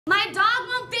My dog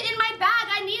won't fit in my bag.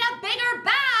 I need a bigger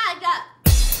bag.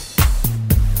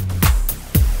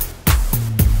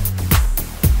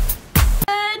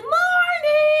 Good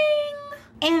morning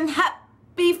and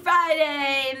happy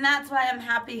Friday. And that's why I'm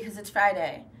happy, because it's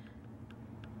Friday.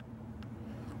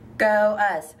 Go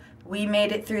us. We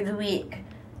made it through the week.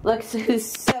 Look who's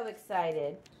so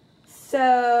excited.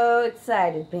 So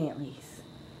excited, Bentleys.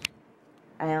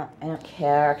 I don't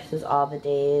care, because all the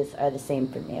days are the same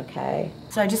for me, okay?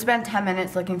 So I just spent 10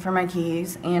 minutes looking for my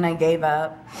keys, and I gave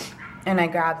up. And I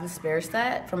grabbed the spare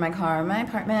set from my car in my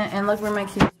apartment, and look where my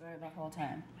keys were the whole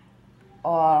time.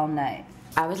 All night.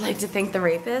 I would like to thank the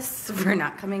rapists for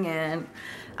not coming in.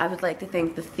 I would like to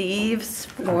thank the thieves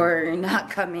for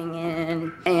not coming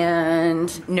in.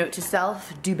 And note to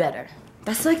self, do better.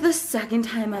 That's like the second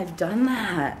time I've done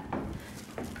that.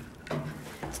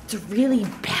 It's really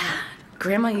bad.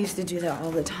 Grandma used to do that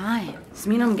all the time. Does this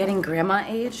mean I'm getting grandma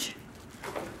age?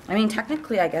 I mean,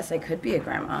 technically, I guess I could be a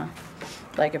grandma.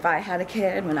 Like, if I had a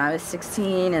kid when I was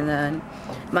 16, and then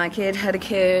my kid had a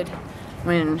kid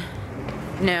when...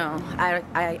 No,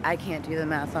 I can't do the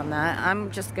math on that. I'm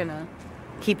just gonna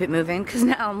keep it moving, because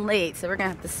now I'm late, so we're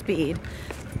gonna have to speed.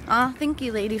 Aw, thank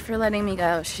you, lady, for letting me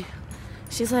go.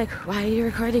 She's like, why are you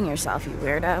recording yourself, you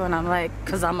weirdo? And I'm like,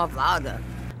 because I'm a vlogger.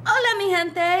 Hola, mi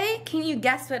gente. Can you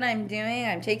guess what I'm doing?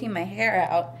 I'm taking my hair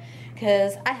out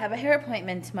because I have a hair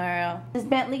appointment tomorrow. Does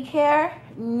Bentley care?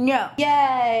 No.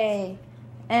 Yay.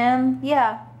 And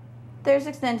yeah, there's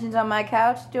extensions on my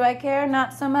couch. Do I care?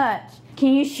 Not so much.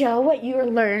 Can you show what you're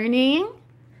learning?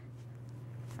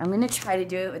 I'm going to try to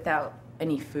do it without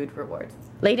any food rewards.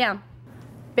 Lay down.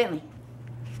 Bentley.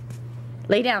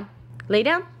 Lay down. Lay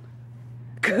down.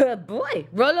 Good boy.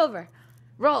 Roll over.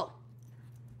 Roll.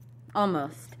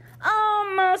 Almost.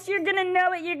 Almost. You're gonna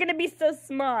know it. You're gonna be so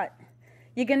smart.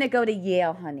 You're gonna go to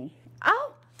Yale, honey.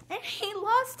 Oh, and he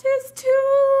lost his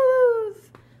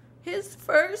tooth. His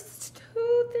first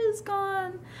tooth is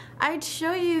gone. I'd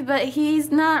show you, but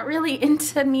he's not really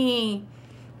into me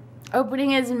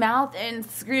opening his mouth and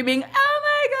screaming, oh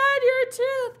my God, your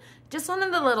tooth. Just one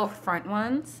of the little front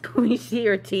ones. Can we see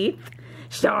your teeth?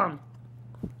 Show him.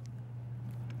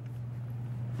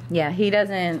 Yeah, he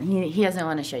doesn't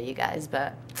want to show you guys,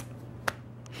 but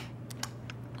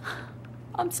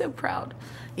I'm so proud.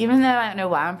 Even though I don't know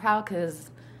why I'm proud,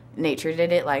 because nature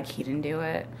did it, like he didn't do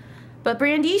it. But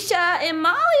Brandisha and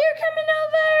Molly are coming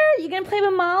over. You gonna play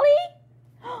with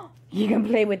Molly? You gonna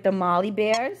play with the Molly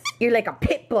bears? You're like a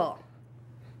pit bull.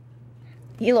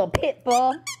 You little pit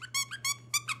bull.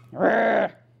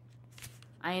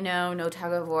 I know, no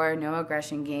tug of war, no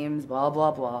aggression games, blah,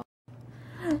 blah, blah.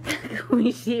 Can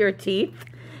we see your teeth?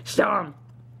 Show him.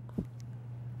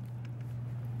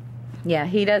 Yeah,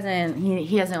 he doesn't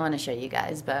want to show you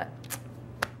guys, but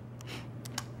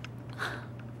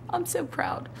I'm so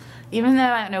proud. Even though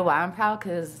I don't know why I'm proud,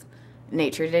 because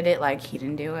nature did it, like he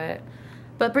didn't do it.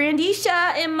 But Brandisha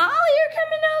and Molly are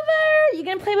coming over. You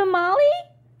gonna play with Molly?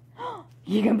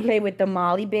 You gonna play with the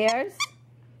Molly bears?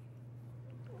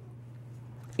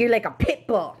 You're like a pit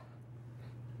bull.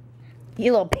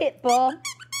 You little pit bull.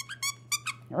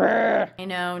 I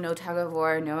know, no tug of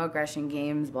war, no aggression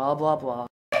games, blah, blah, blah.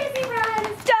 Crazy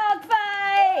runs, dog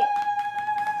fight!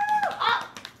 Oh.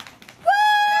 Woo,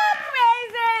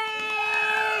 crazy!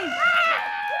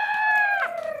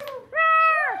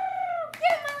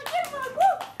 Get him, Molly, get him, Molly,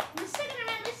 woo! Let's shake it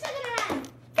around, let's shake it around.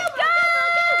 Go, go,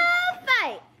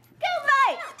 fight! Go,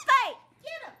 fight! Fight!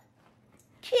 Get him!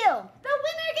 Kill! The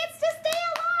winner gets to stay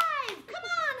alive! Come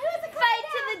on, who's the fight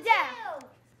to the death?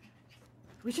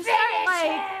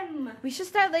 We should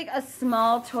start like a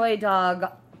small toy dog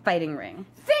fighting ring.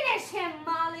 Finish him,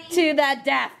 Molly! To the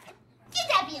death. Get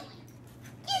that Bentley!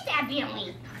 Get that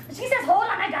Bentley! She says, hold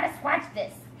on, I gotta scratch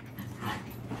this.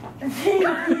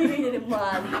 Molly. Go,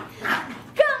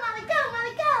 Molly, go,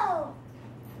 Molly, go!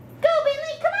 Go,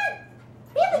 Bentley, come on!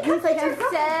 Bentley, come like I'm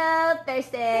so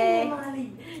thirsty. Hey,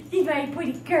 Molly, you're my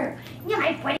pretty girl. You're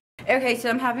my pretty. Okay, so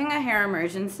I'm having a hair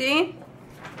emergency.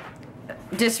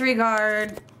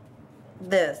 Disregard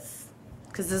this,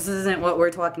 because this isn't what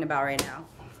we're talking about right now.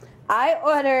 I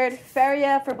ordered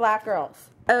Feria for black girls.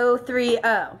 030.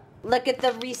 Look at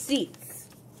the receipts.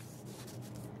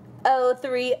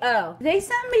 030. They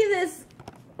sent me this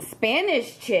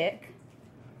Spanish chick.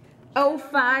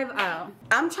 050.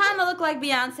 I'm trying to look like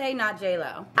Beyonce, not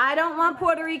J-Lo. I don't want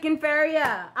Puerto Rican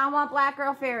Feria. I want black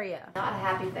girl Feria. Not a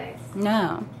happy face.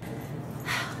 No.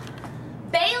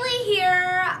 Bailey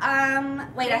here.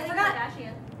 Wait, Bailey I forgot.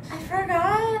 Kardashian. I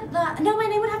forgot the. No, my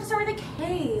name would have to start with a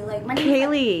K. Like my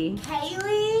name. Kaylee.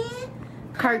 Kaylee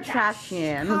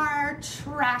Kardashian.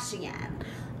 Kardashian.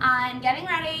 I'm getting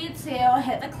ready to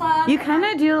hit the club. You kind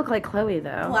of do look like Chloe,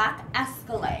 though. Black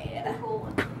Escalade.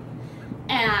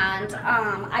 And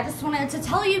I just wanted to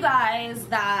tell you guys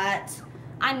that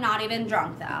I'm not even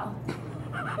drunk, though.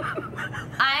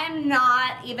 I am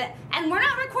not even, and we're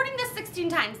not recording this 16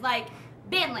 times, like,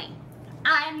 Bentley.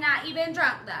 I'm not even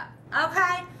drunk, though,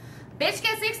 okay? Bitch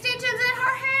gets extensions in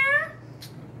her hair.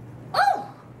 Ooh!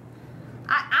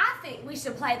 I think we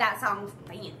should play that song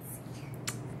fancy.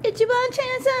 It's your one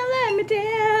chance to let me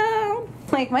down.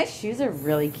 Like, my shoes are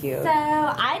really cute. So,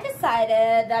 I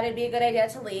decided that it'd be a good idea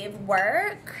to leave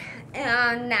work,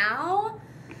 and now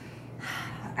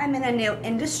I'm in a new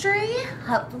industry.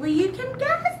 Hopefully you can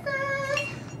guess it.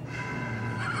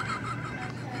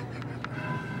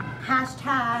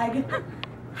 Hashtag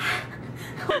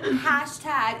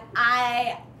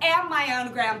I am my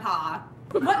own grandpa.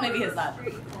 What movie is that?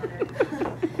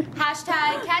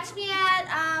 Hashtag catch me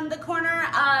at the corner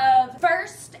of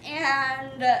First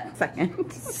and Second.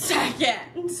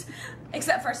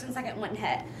 Except First and Second wouldn't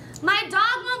hit. My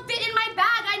dog won't fit in my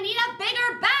bag. I need a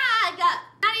bigger bag.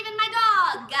 Not even my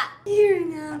dog. You're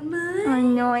not mine. I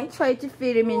know, I tried to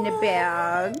fit him in the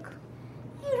bag.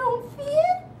 You don't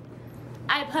fit?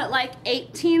 I put like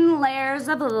 18 layers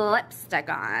of lipstick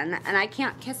on, and I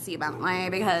can't kiss you, Bentley,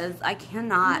 because I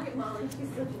cannot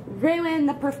ruin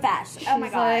the profession. Oh my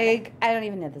god. Like, I don't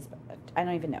even know this. I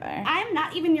don't even know her. I'm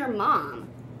not even your mom.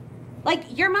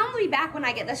 Like, your mom will be back when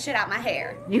I get this shit out my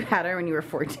hair. You had her when you were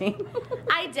 14.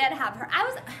 I did have her.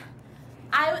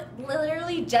 I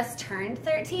literally just turned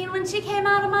 13 when she came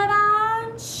out of my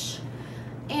batch.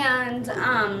 And,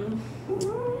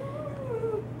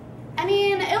 I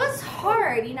mean, it was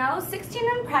hard, you know, 16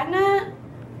 and pregnant.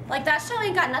 Like, that shit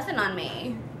ain't got nothing on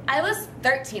me. I was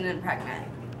 13 and pregnant.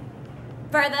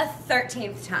 For the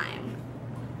 13th time.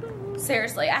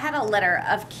 Seriously, I had a litter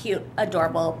of cute,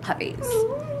 adorable puppies.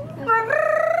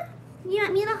 You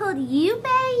want me to hold you,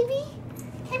 baby?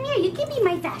 Come here, you can be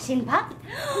my fashion pup.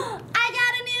 I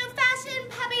got a new fashion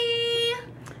puppy.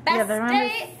 Best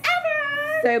day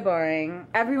ever. So boring.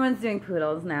 Everyone's doing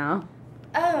poodles now.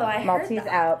 Oh, I heard Maltese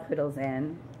that. out, poodles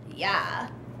in. Yeah.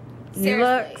 You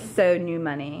look so new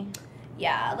money.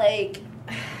 Yeah, like...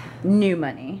 New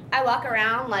money. I walk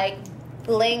around like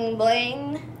bling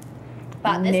bling.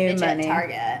 Bought this New bitch money. at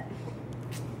Target.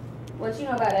 What you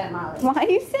know about Aunt Molly? Why are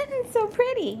you sitting so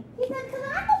pretty? Because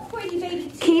I'm a pretty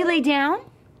baby too. Can you lay down?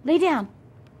 Lay down.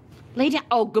 Lay down.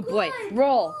 Oh, good boy. Good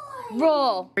Roll. boy.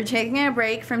 Roll. We're taking a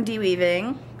break from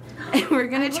de-weaving. And we're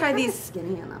going to try these.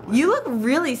 Skinny on that one. You look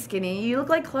really skinny. You look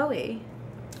like Chloe.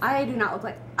 I do not look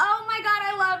like... Oh my god,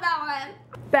 I love that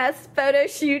one. Best photo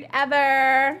shoot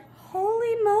ever.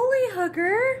 Holy moly,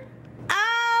 hugger.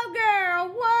 Oh, girl,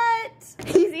 what?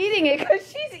 He's eating it because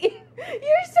she's eating.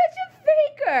 You're such a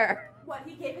faker. What,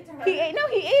 he gave it to her? He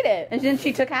ate it. And then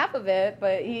she took half of it,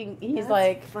 but he's That's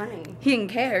like, funny. he didn't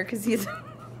care because he's such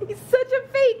a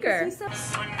faker.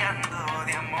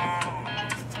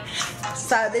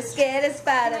 Sabes que eres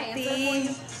para ti.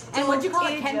 And what'd you call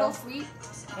it, Kendall Sweet?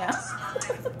 Yeah.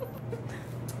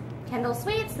 Kendall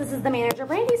Sweets, this is the manager,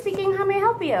 Brandy, speaking. How may I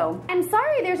help you? I'm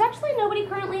sorry, there's actually nobody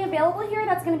currently available here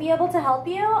that's going to be able to help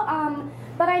you.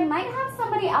 But I might have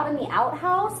somebody out in the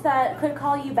outhouse that could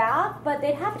call you back, but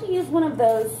they'd have to use one of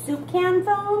those soup can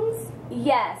phones.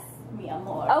 Yes. Mi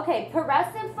amor. Okay,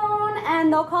 progressive phone,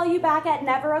 and they'll call you back at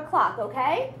never o'clock,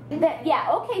 okay? Yeah,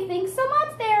 okay, thanks so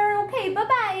much there. Okay,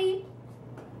 bye-bye.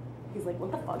 He's like,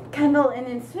 what the fuck? Kendall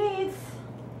in Sweets.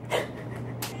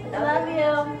 Love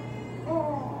you.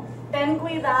 Oh. Ten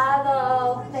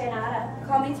cuidado. De nada.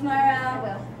 Call me tomorrow. I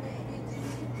will.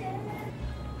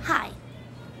 Hi.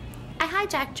 I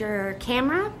hijacked your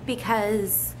camera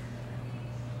because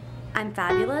I'm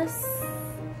fabulous,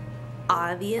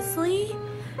 obviously. And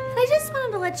I just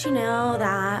wanted to let you know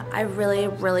that I really,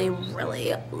 really,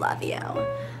 really love you.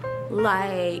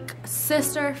 Like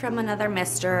sister from another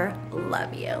mister,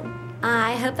 love you.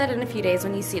 I hope that in a few days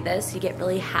when you see this, you get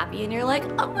really happy and you're like,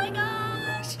 oh my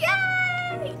gosh,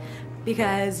 yay!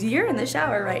 Because you're in the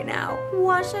shower right now,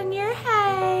 washing your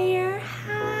hair.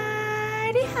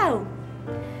 Howdy-ho.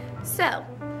 So,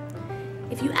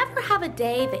 if you ever have a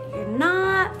day that you're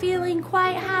not feeling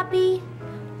quite happy,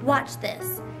 watch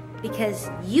this.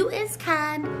 Because you is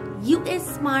kind, you is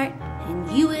smart, and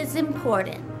you is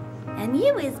important. And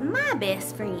you is my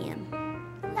best friend.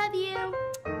 Love you.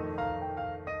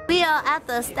 We are at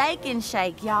the Steak and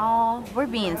Shake, y'all. We're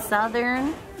being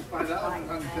southern.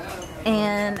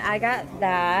 And I got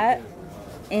that.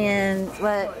 And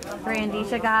what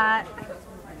Brandisha got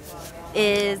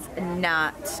is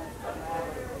not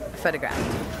photographed.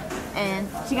 And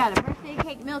she got a birthday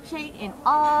cake milkshake, and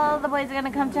all the boys are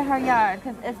gonna come to her yard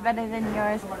because it's better than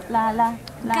yours. La la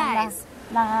la. Guys,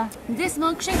 la. this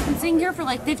milkshake's been sitting here for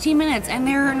like 15 minutes and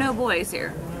there are no boys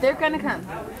here. They're gonna come.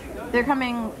 They're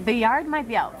coming. The yard might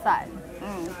be outside,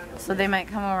 so they might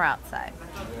come over outside.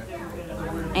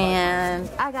 And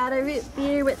I got a root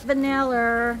beer with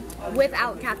vanilla.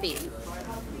 Without caffeine.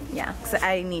 Yeah, because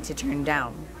I need to turn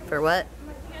down. For what?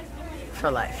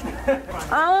 For life.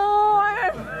 Oh!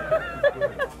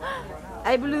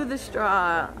 I blew the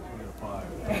straw.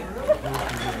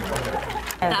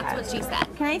 That's what she said.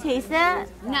 Can I taste it?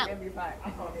 No.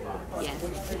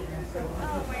 Yes.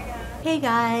 Hey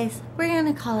guys, we're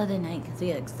gonna call it a night because we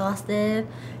got exhausted.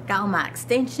 Got all my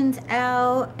extensions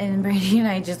out, and Brady and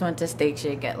I just went to Steak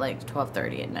Shake at like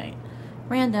 12:30 at night.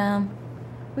 Random.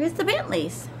 Where's the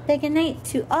Bentleys? Say goodnight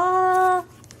to all.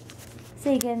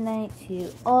 Say goodnight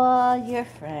to all your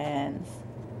friends.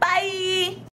 Bye!